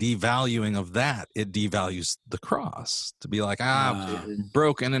even in my devaluing of that, it devalues the cross to be like,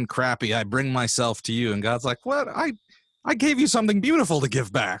 broken and crappy, I bring myself to you. And God's like, what? I gave you something beautiful to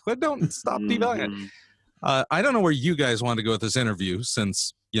give back. But don't stop devaluing it. I don't know where you guys want to go with this interview,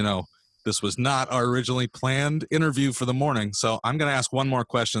 since, this was not our originally planned interview for the morning. So I'm going to ask one more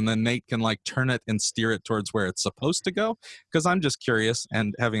question, then Nate can turn it and steer it towards where it's supposed to go, because I'm just curious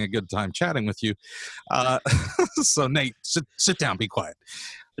and having a good time chatting with you. So Nate, sit down, be quiet.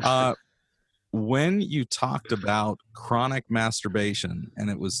 When you talked about chronic masturbation, and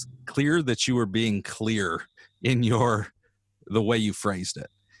it was clear that you were being clear in the way you phrased it.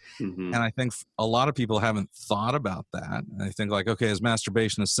 Mm-hmm. And I think a lot of people haven't thought about that. And I think like, okay, is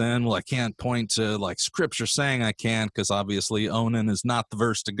masturbation a sin? Well, I can't point to scripture saying I can't, because obviously Onan is not the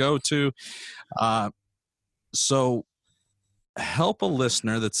verse to go to. So help a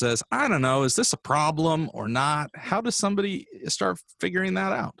listener that says, I don't know, is this a problem or not? How does somebody start figuring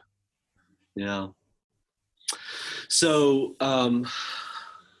that out? Yeah. So,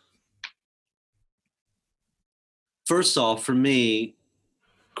 first off, for me,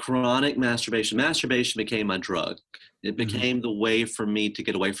 chronic masturbation became my drug. It became the way for me to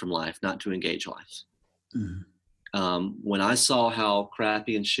get away from life, not to engage life. Mm-hmm. When I saw how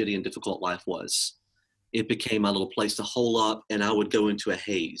crappy and shitty and difficult life was, it became my little place to hole up, and I would go into a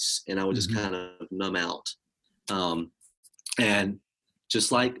haze, and I would just kind of numb out. And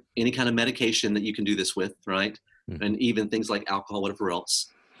just like any kind of medication that you can do this with, right? Mm-hmm. And even things like alcohol, whatever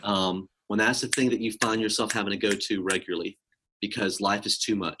else. When that's the thing that you find yourself having to go to regularly, because life is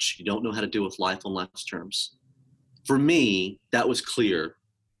too much. You don't know how to deal with life on life's terms. For me, that was clear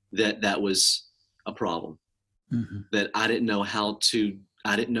that was a problem. Mm-hmm. That I didn't know how to.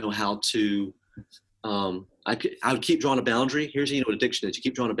 I would keep drawing a boundary. Here's what addiction is. You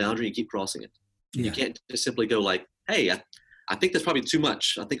keep drawing a boundary, you keep crossing it. Yeah. You can't just simply go like, hey, I think that's probably too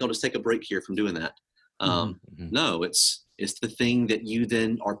much. I think I'll just take a break here from doing that. No, it's the thing that you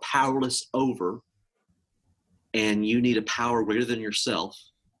then are powerless over. And you need a power greater than yourself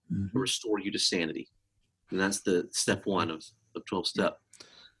to restore you to sanity. And that's the step one of 12-step.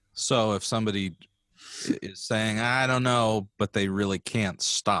 So if somebody is saying, I don't know, but they really can't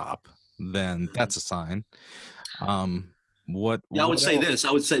stop, then that's a sign. I would say this.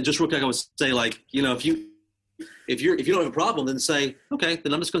 I would say, just real quick, I would say if you don't have a problem, then say, okay,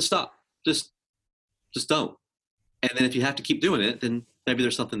 then I'm just going to stop. Just don't. And then if you have to keep doing it, then maybe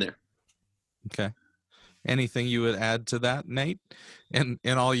there's something there. Okay. Anything you would add to that, Nate, in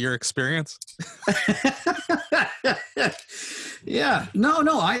all your experience? Yeah,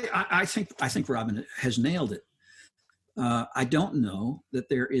 no. I think Robin has nailed it. I don't know that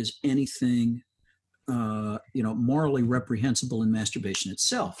there is anything, morally reprehensible in masturbation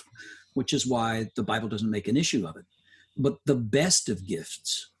itself, which is why the Bible doesn't make an issue of it. But the best of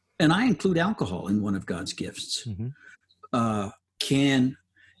gifts, and I include alcohol in one of God's gifts, can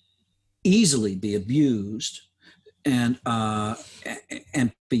easily be abused and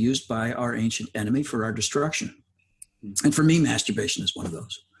be used by our ancient enemy for our destruction. And for me, masturbation is one of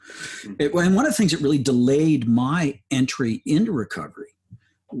those. And one of the things that really delayed my entry into recovery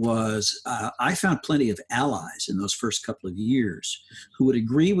was I found plenty of allies in those first couple of years who would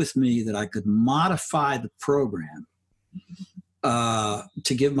agree with me that I could modify the program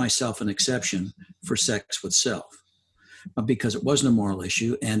to give myself an exception for sex with self. Because it wasn't a moral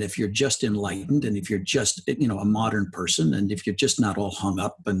issue. And if you're just enlightened, and if you're just, a modern person, and if you're just not all hung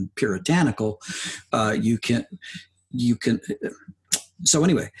up and puritanical, you can. So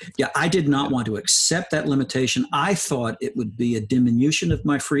anyway, I did not want to accept that limitation. I thought it would be a diminution of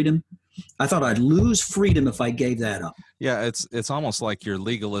my freedom. I thought I'd lose freedom if I gave that up. Yeah, it's almost like your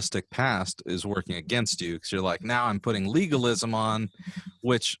legalistic past is working against you, because you're like, now I'm putting legalism on,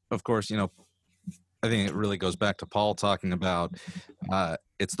 which of course, I think it really goes back to Paul talking about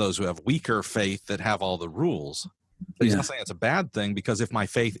it's those who have weaker faith that have all the rules. But he's not saying it's a bad thing, because if my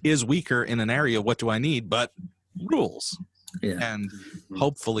faith is weaker in an area, what do I need but rules? Yeah. And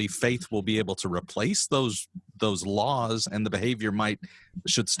hopefully faith will be able to replace those laws, and the behavior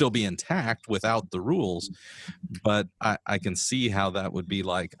should still be intact without the rules. But I can see how that would be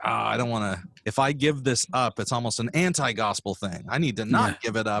like, I don't want to, if I give this up, it's almost an anti-gospel thing. I need to not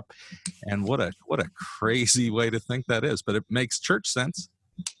give it up. And what a crazy way to think that is, but it makes church sense.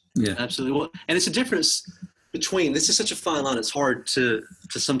 Yeah, absolutely. Well, and it's a difference between, this is such a fine line, it's hard to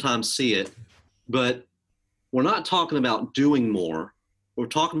sometimes see it, but we're not talking about doing more. We're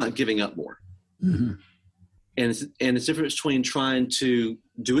talking about giving up more. Mm-hmm. And it's difference between trying to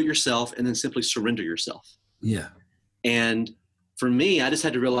do it yourself and then simply surrender yourself. Yeah. And for me, I just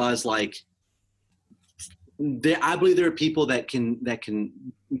had to realize, like, I believe there are people that can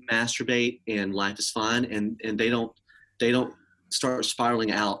masturbate and life is fine, and they don't start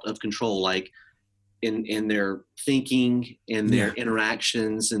spiraling out of control, like in their thinking and their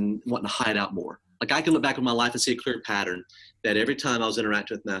interactions, and wanting to hide out more. Like, I can look back on my life and see a clear pattern that every time I was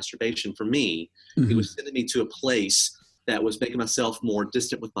interacting with masturbation, for me, it was sending me to a place that was making myself more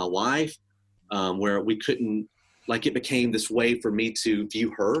distant with my wife, where we couldn't, like, it became this way for me to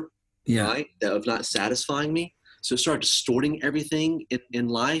view her, right, that of not satisfying me. So it started distorting everything in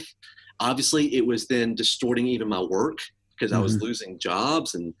life. Obviously, it was then distorting even my work, because I was losing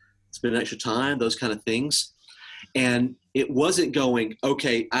jobs and spending extra time, those kind of things. And it wasn't going,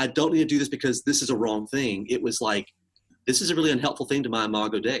 okay, I don't need to do this because this is a wrong thing. It was like, this is a really unhelpful thing to my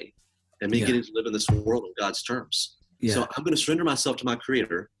imago Dei and me getting to live in this world on God's terms. Yeah. So I'm going to surrender myself to my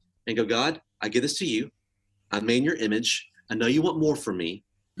Creator and go, God, I give this to you. I'm made in your image. I know you want more from me.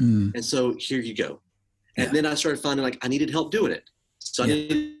 And so here you go. And then I started finding, like, I needed help doing it. So I needed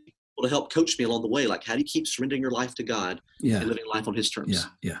people to help coach me along the way. Like, how do you keep surrendering your life to God and living life on His terms?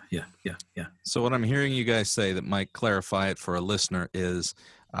 Yeah. So what I'm hearing you guys say that might clarify it for a listener is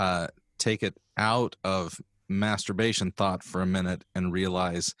take it out of masturbation thought for a minute and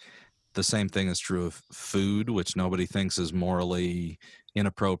realize the same thing is true of food, which nobody thinks is morally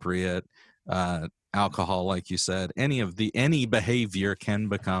inappropriate. Alcohol, like you said, any behavior can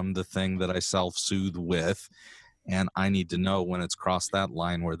become the thing that I self-soothe with. And I need to know when it's crossed that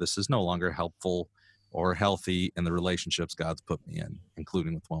line where this is no longer helpful or healthy in the relationships God's put me in,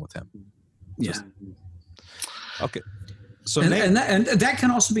 including with one with Him. Yeah. Okay. So and that can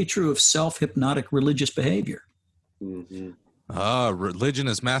also be true of self-hypnotic religious behavior. Religion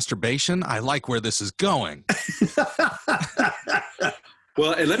is masturbation. I like where this is going.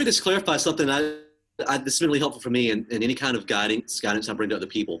 Well, and let me just clarify something. This has been really helpful for me in any kind of guidance I bring to other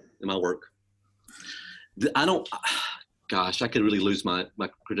people in my work. I could really lose my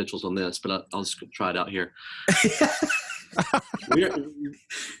credentials on this, but I'll just try it out here.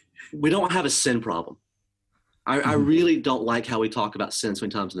 We don't have a sin problem. I really don't like how we talk about sin so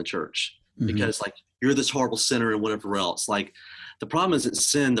many times in the church, because, like, you're this horrible sinner and whatever else. Like, the problem isn't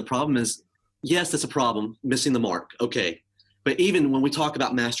sin. The problem is, yes, that's a problem, missing the mark. Okay. But even when we talk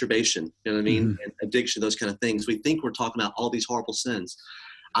about masturbation, you know what I mean, and addiction, those kind of things, we think we're talking about all these horrible sins.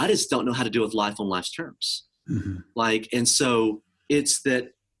 I just don't know how to deal with life on life's terms. Like, and so it's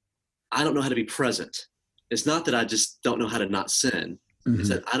that I don't know how to be present. It's not that I just don't know how to not sin. It's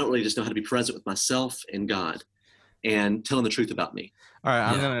that I don't really just know how to be present with myself and God and telling the truth about me. All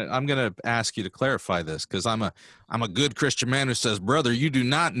right, I'm gonna ask you to clarify this, because I'm a good Christian man who says, brother, you do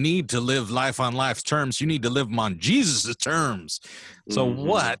not need to live life on life's terms. You need to live them on Jesus' terms. So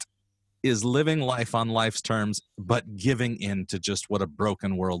what is living life on life's terms, but giving in to just what a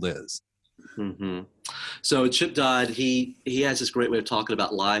broken world is? So Chip Dodd, he has this great way of talking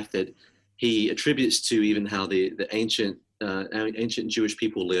about life that he attributes to even how the ancient Jewish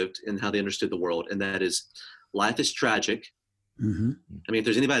people lived and how they understood the world, and that is, life is tragic. I mean, if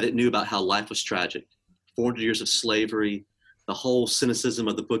there's anybody that knew about how life was tragic, 400 years of slavery, the whole cynicism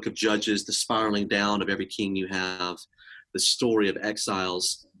of the book of Judges, the spiraling down of every king you have, the story of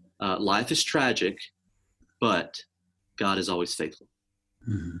exiles, life is tragic, but God is always faithful.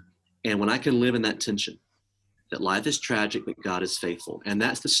 And when I can live in that tension, that life is tragic, but God is faithful, and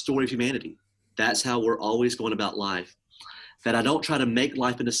that's the story of humanity. That's how we're always going about life, that I don't try to make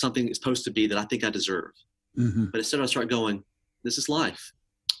life into something it's supposed to be that I think I deserve. But instead I start going, this is life.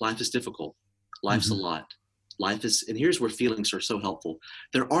 Life is difficult. Life's a lot. Life is, and here's where feelings are so helpful.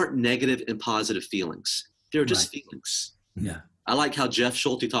 There aren't negative and positive feelings. They're just feelings. Yeah. I like how Jeff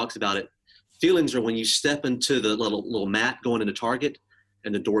Schulte talks about it. Feelings are when you step into the little mat going into Target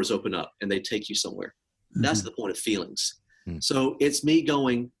and the doors open up and they take you somewhere. That's the point of feelings. So it's me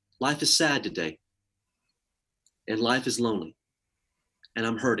going, life is sad today. and life is lonely and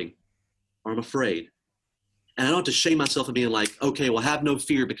I'm hurting or I'm afraid, and I don't have to shame myself for being like, okay, well, have no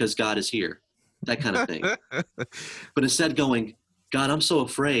fear because God is here, that kind of thing. But instead going, God, I'm so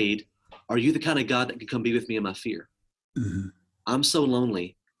afraid. Are you the kind of God that can come be with me in my fear? Mm-hmm. I'm so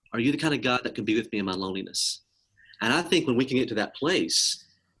lonely. Are you the kind of God that can be with me in my loneliness? And I think when we can get to that place,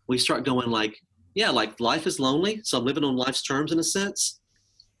 we start going like, yeah, like life is lonely, so I'm living on life's terms in a sense,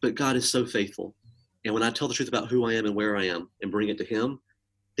 but God is so faithful. And when I tell the truth about who I am and where I am and bring it to him,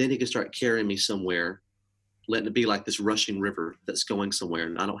 then he can start carrying me somewhere, letting it be like this rushing river that's going somewhere,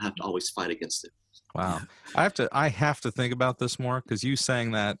 and I don't have to always fight against it. Wow. I have to think about this more, because you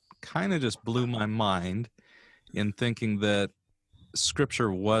saying that kind of just blew my mind in thinking that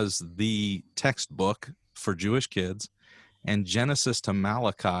Scripture was the textbook for Jewish kids, and Genesis to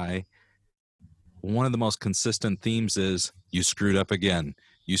Malachi, one of the most consistent themes is you screwed up again.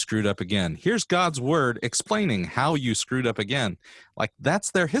 You screwed up again. Here's God's word explaining how you screwed up again. Like,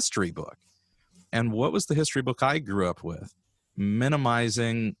 that's their history book. And what was the history book I grew up with?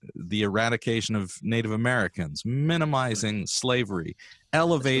 Minimizing the eradication of Native Americans, minimizing slavery,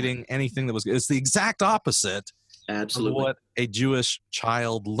 elevating anything that was. It's the exact opposite Absolutely. of what a Jewish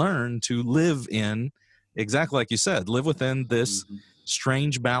child learned to live in. Exactly like you said, live within this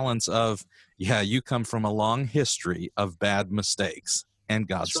strange balance of, yeah, you come from a long history of bad mistakes, and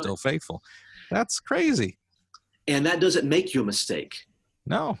God's still faithful. That's crazy. And that doesn't make you a mistake.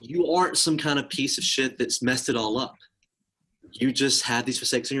 No. You aren't some kind of piece of shit that's messed it all up. You just had these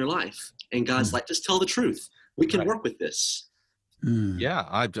mistakes in your life. And God's like, just tell the truth. We can work with this. Yeah.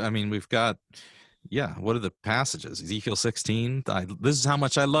 I mean, we've got, what are the passages? Ezekiel 16, this is how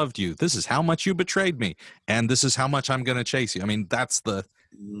much I loved you. This is how much you betrayed me. And this is how much I'm going to chase you. I mean, that's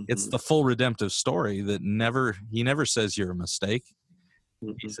it's the full redemptive story that he never says you're a mistake.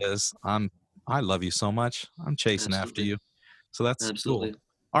 He says, I love you so much. I'm chasing after you. So that's cool.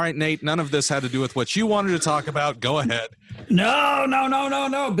 All right, Nate, none of this had to do with what you wanted to talk about. Go ahead.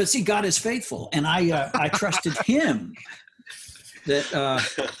 No. But see, God is faithful. And I trusted him that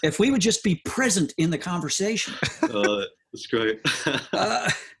if we would just be present in the conversation. That's great.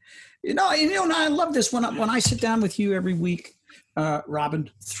 And I love this when I sit down with you every week, Robin,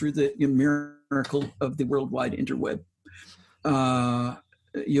 through the miracle of the worldwide interweb.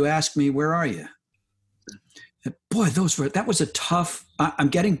 You ask me, where are you? Boy, that was a tough. I'm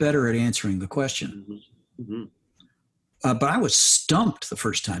getting better at answering the question. But I was stumped the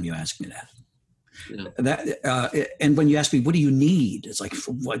first time you asked me that. Yeah. And when you ask me, what do you need? It's like,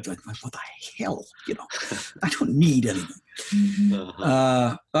 what the hell? I don't need anything.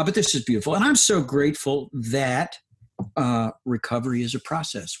 But this is beautiful. And I'm so grateful that recovery is a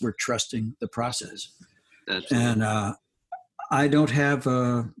process. We're trusting the process. Absolutely. And I don't have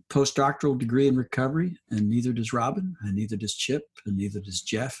a postdoctoral degree in recovery, and neither does Robin, and neither does Chip, and neither does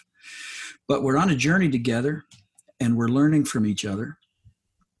Jeff. But we're on a journey together, and we're learning from each other.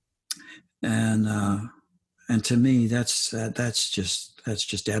 And to me, that's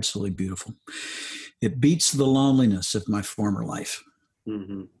just absolutely beautiful. It beats the loneliness of my former life.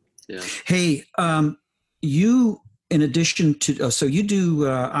 Yeah. Hey, you, in addition to, so you do.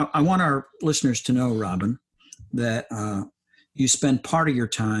 I want our listeners to know, Robin, that you spend part of your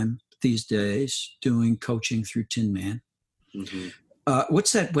time these days doing coaching through Tin Man.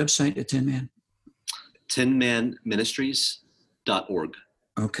 What's that website at Tin Man? tinmanministries.org.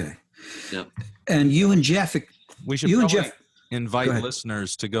 Okay. Yep. And you and Jeff, invite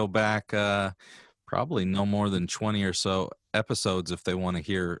listeners to go back probably no more than 20 or so episodes if they want to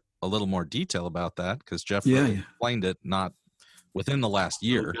hear a little more detail about that, because Jeff explained it not within the last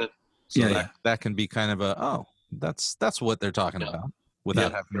year. So that can be kind of that's what they're talking about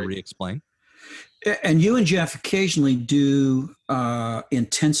without having to re-explain. And you and Jeff occasionally do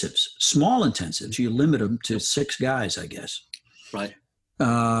intensives, small intensives. You limit them to 6 guys, I guess. Right.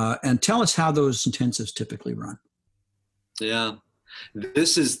 And tell us how those intensives typically run. Yeah.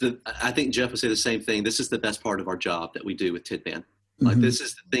 I think Jeff would say the same thing. This is the best part of our job that we do with Tin Man. Like, this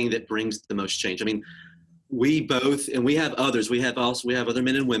is the thing that brings the most change. I mean, we both, and we have others, we have other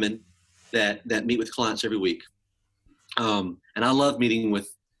men and women that meet with clients every week. And I love meeting with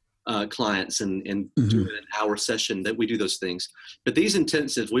clients and doing an hour session that we do those things. But these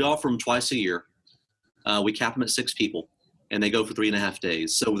intensives, we offer them twice a year. We cap them at 6 people, and they go for 3.5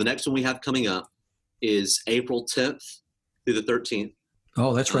 days. So the next one we have coming up is April 10th through the 13th.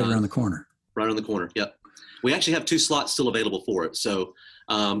 Oh, that's right around the corner. Right around the corner. Yep. We actually have 2 slots still available for it. So,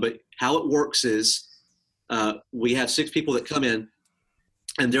 but how it works is we have 6 people that come in,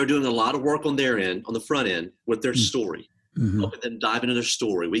 and they're doing a lot of work on their end, on the front end, with their story, helping them dive into their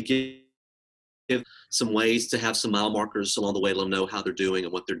story. We give some ways to have some mile markers along the way to let them know how they're doing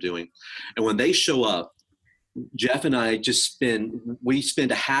and what they're doing. And when they show up, Jeff and I we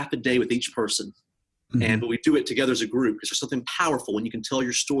spend a half a day with each person. But we do it together as a group because there's something powerful when you can tell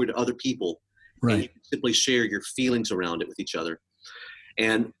your story to other people. Right. And you can simply share your feelings around it with each other.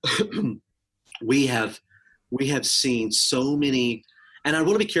 And we have seen so many, and I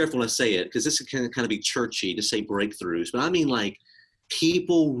want to be careful when I say it because this can kind of be churchy to say breakthroughs, but I mean like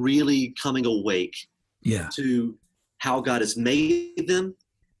people really coming awake to how God has made them,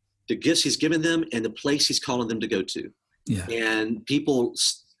 the gifts he's given them, and the place he's calling them to go to. Yeah. And people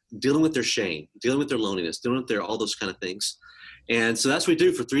dealing with their shame, dealing with their loneliness, dealing with all those kind of things. And so that's what we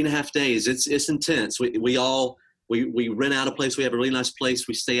do for 3.5 days. It's intense. We rent out a place. We have a really nice place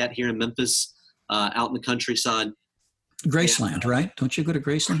we stay at here in Memphis, out in the countryside. Graceland, right? Don't you go to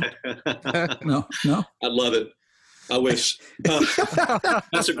Graceland? No. I love it. I wish.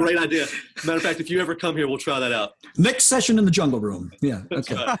 That's a great idea. Matter of fact, if you ever come here, we'll try that out. Next session in the Jungle Room. Yeah.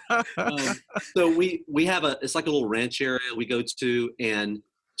 Okay. So we have it's like a little ranch area we go to, and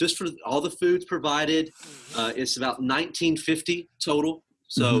just for all the food's provided, it's about $19.50 total.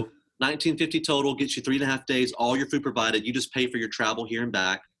 So $19.50 total gets you 3.5 days, all your food provided. You just pay for your travel here and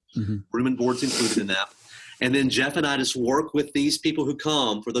back. Room and board's included in that. And then Jeff and I just work with these people who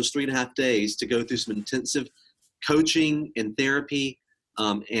come for those 3.5 days to go through some intensive coaching and therapy,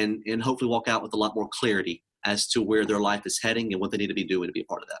 and hopefully walk out with a lot more clarity as to where their life is heading and what they need to be doing to be a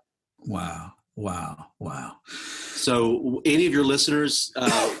part of that. Wow. So any of your listeners,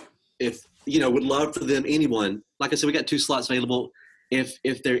 if would love for them, anyone, like I said, we got 2 slots available.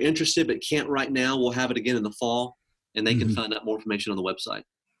 If they're interested but can't right now, we'll have it again in the fall, and they can find out more information on the website.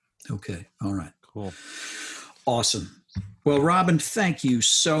 Okay. All right. Cool. Awesome. Well, Robin, thank you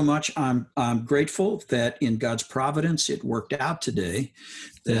so much. I'm grateful that in God's providence, it worked out today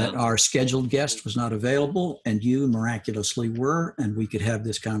that our scheduled guest was not available and you miraculously were, and we could have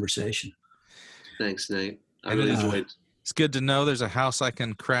this conversation. Thanks, Nate. I really enjoyed it. It's good to know there's a house I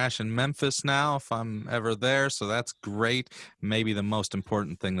can crash in Memphis now if I'm ever there. So that's great. Maybe the most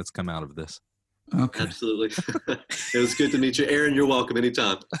important thing that's come out of this. Okay. Absolutely. It was good to meet you. Aaron, you're welcome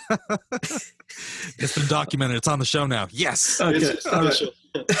anytime. It's been documented. It's on the show now. Yes. Okay. All right.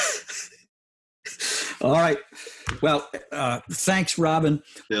 All right. Well, thanks, Robin.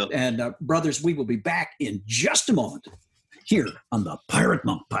 Yeah. And brothers, we will be back in just a moment here on the Pirate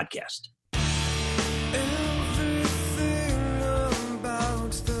Monk Podcast. Everything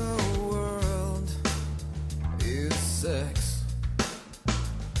about the world is sex.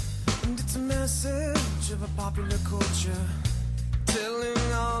 And it's a message of a popular culture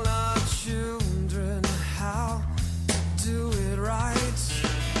telling all our children how to do it right.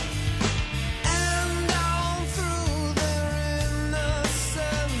 And all through their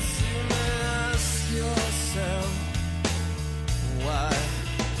innocence, you may ask yourself, why?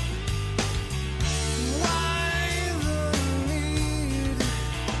 Why the need?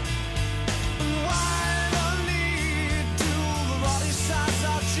 Why the need to erotize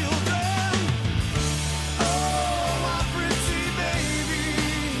our children? Oh, my pretty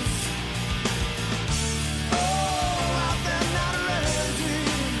babies. Oh, out there not ready.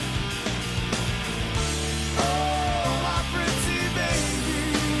 Oh, my pretty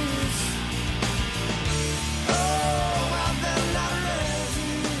babies. Oh, out there not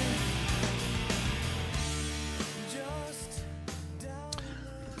ready. Just down.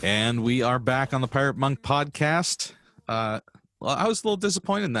 And we are back on the Pirate Monk Podcast. Well, I was a little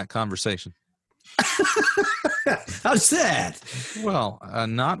disappointed in that conversation. How's that? Well,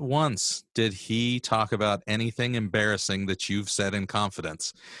 not once did he talk about anything embarrassing that you've said in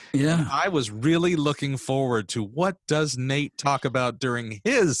confidence. Yeah. I was really looking forward to what does Nate talk about during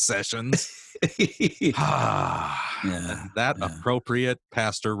his sessions. Yeah. That appropriate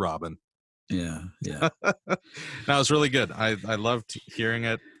Pastor Robin. Yeah. That was really good. I loved hearing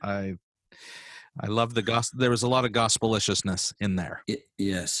it. I love the gospel. There was a lot of gospeliciousness in there.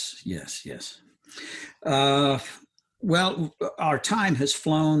 Yes. Well, our time has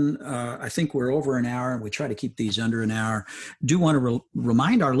flown. I think we're over an hour, and we try to keep these under an hour. Do want to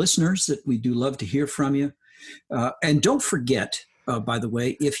remind our listeners that we do love to hear from you. And don't forget, by the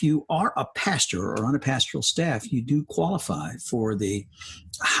way, if you are a pastor or on a pastoral staff, you do qualify for the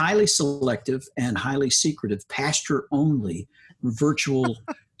highly selective and highly secretive pastor-only virtual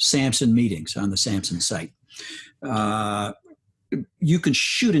Samson meetings on the Samson site. You can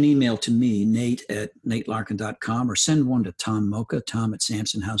shoot an email to me, Nate at natelarkin.com, or send one to Tom Mocha, Tom at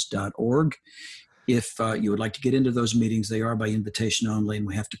samsonhouse.org. if you would like to get into those meetings. They are by invitation only, and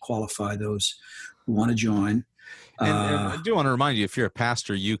we have to qualify those who want to join. And I do want to remind you, if you're a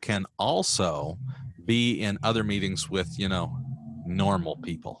pastor, you can also be in other meetings with, normal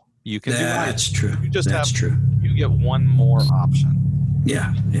people. You can do that. That's true. You just That's true. You get one more option.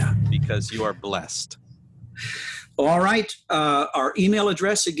 Yeah. Because you are blessed. All right. Our email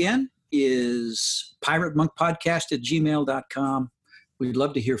address again is piratemonkpodcast@gmail.com. We'd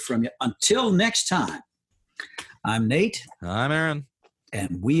love to hear from you. Until next time, I'm Nate. I'm Aaron.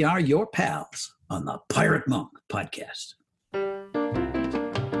 And we are your pals on the Pirate Monk Podcast.